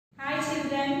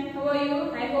children. How are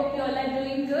you? I hope you all are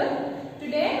doing good.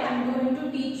 Today I am going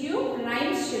to teach you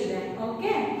rhymes, children.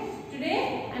 Okay.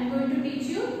 Today I am going to teach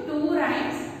you two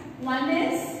rhymes. One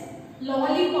is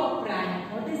lollipop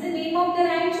rhyme. What is the name of the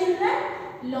rhyme, children?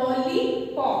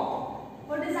 Lollipop.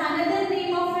 What is another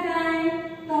name of a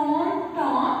rhyme? Tom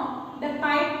Tom, the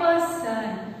piper's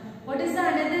son. What is the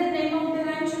another name of the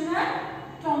rhyme, children?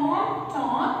 Tom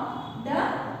Tom, the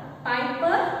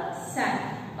piper's son.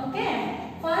 Okay.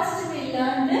 First we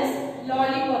learn this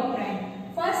lollipop rhyme.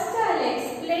 First I'll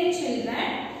explain, children.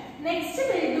 Next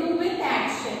we'll do with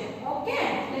action. Okay.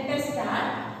 Let us start.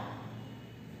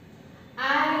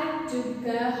 I took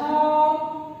a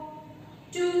hop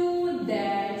to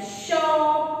the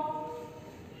shop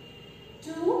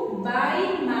to buy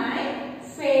my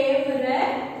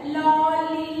favorite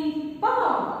lollipop.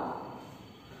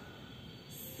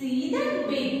 See the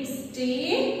big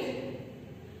stick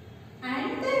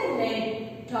and the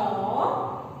red top.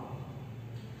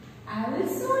 I will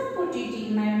soon put it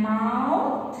in my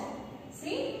mouth.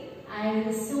 See, I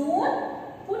will soon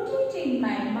put it in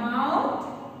my mouth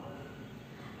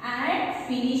and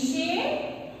finish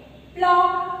it.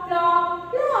 Plop,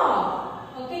 plop,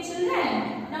 plop. Okay,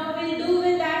 children. Now we'll do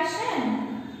with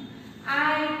action.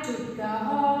 I took a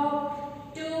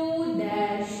hop to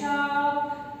the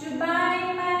shop to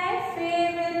buy my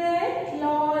favorite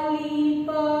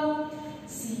lollipop.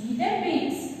 See the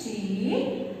big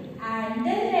stick and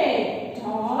the red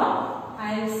top.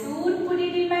 I'll soon put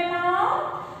it in my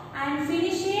mouth and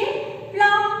finish it.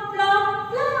 Plop,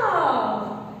 plop,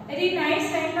 plop. Very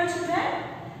nice rhyme, no, children?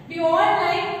 Do you all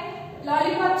like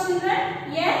lollipop, children?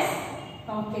 Yes?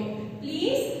 Okay.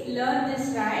 Please learn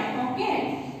this rhyme.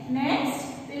 Okay. Next,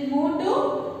 we'll move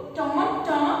to Tom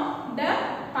Tom, the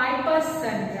piper's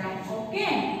son rhyme.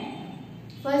 Okay.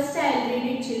 First, I'll read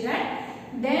it, children.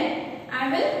 Then, I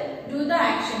will do the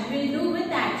action. We'll do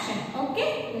with action.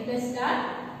 Okay. Let us start.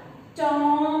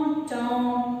 Tom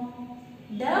Tom,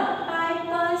 the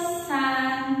piper's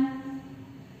son,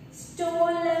 stole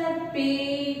a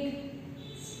pig,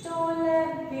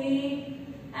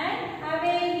 and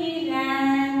away he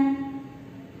ran.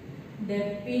 The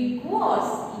pig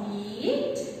was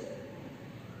eat,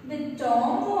 the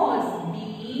Tom was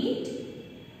beat.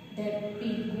 The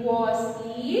pig was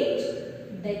eat,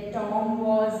 the Tom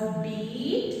was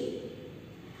beat,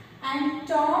 and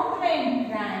Tom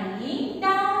went crying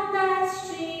down the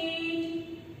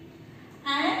street.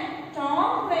 And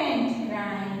Tom went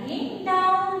crying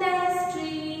down the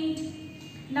street.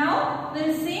 Now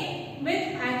we'll sing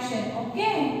with action.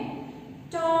 Okay.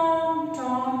 Tom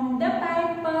Tom, the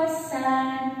piper's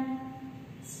son,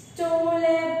 stole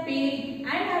a pig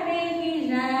and away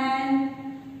he ran.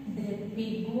 The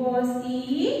pig was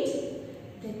eat,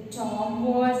 the Tom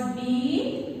was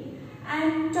beat,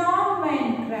 and Tom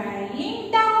went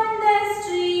crying down the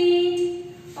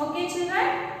street. Okay, children?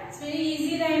 It's very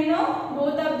easy rhyme, no?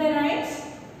 Both of the rhymes.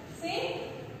 See?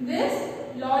 This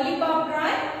lollipop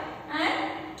rhyme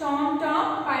and Tom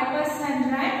Tom piper's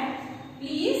son rhyme.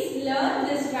 Please learn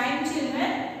this rhyme,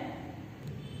 children.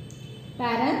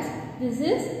 Parents, this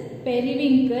is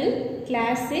Periwinkle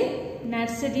Classic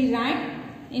Nursery Rhyme.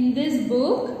 In this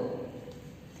book,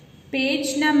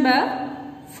 page number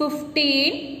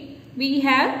 15, we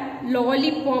have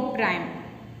lollipop rhyme.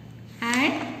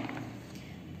 And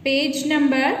page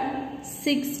number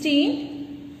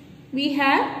 16, we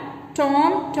have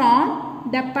Tom Tom,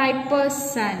 the piper's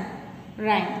son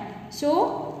rhyme.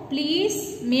 So,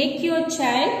 please make your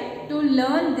child to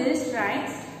learn these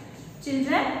rhymes.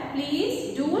 Children,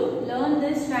 please do learn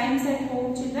these rhymes at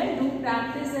home. Children, do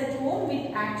practice at home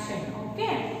with action.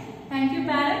 Okay. Thank you,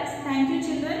 parents. Thank you,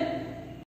 children.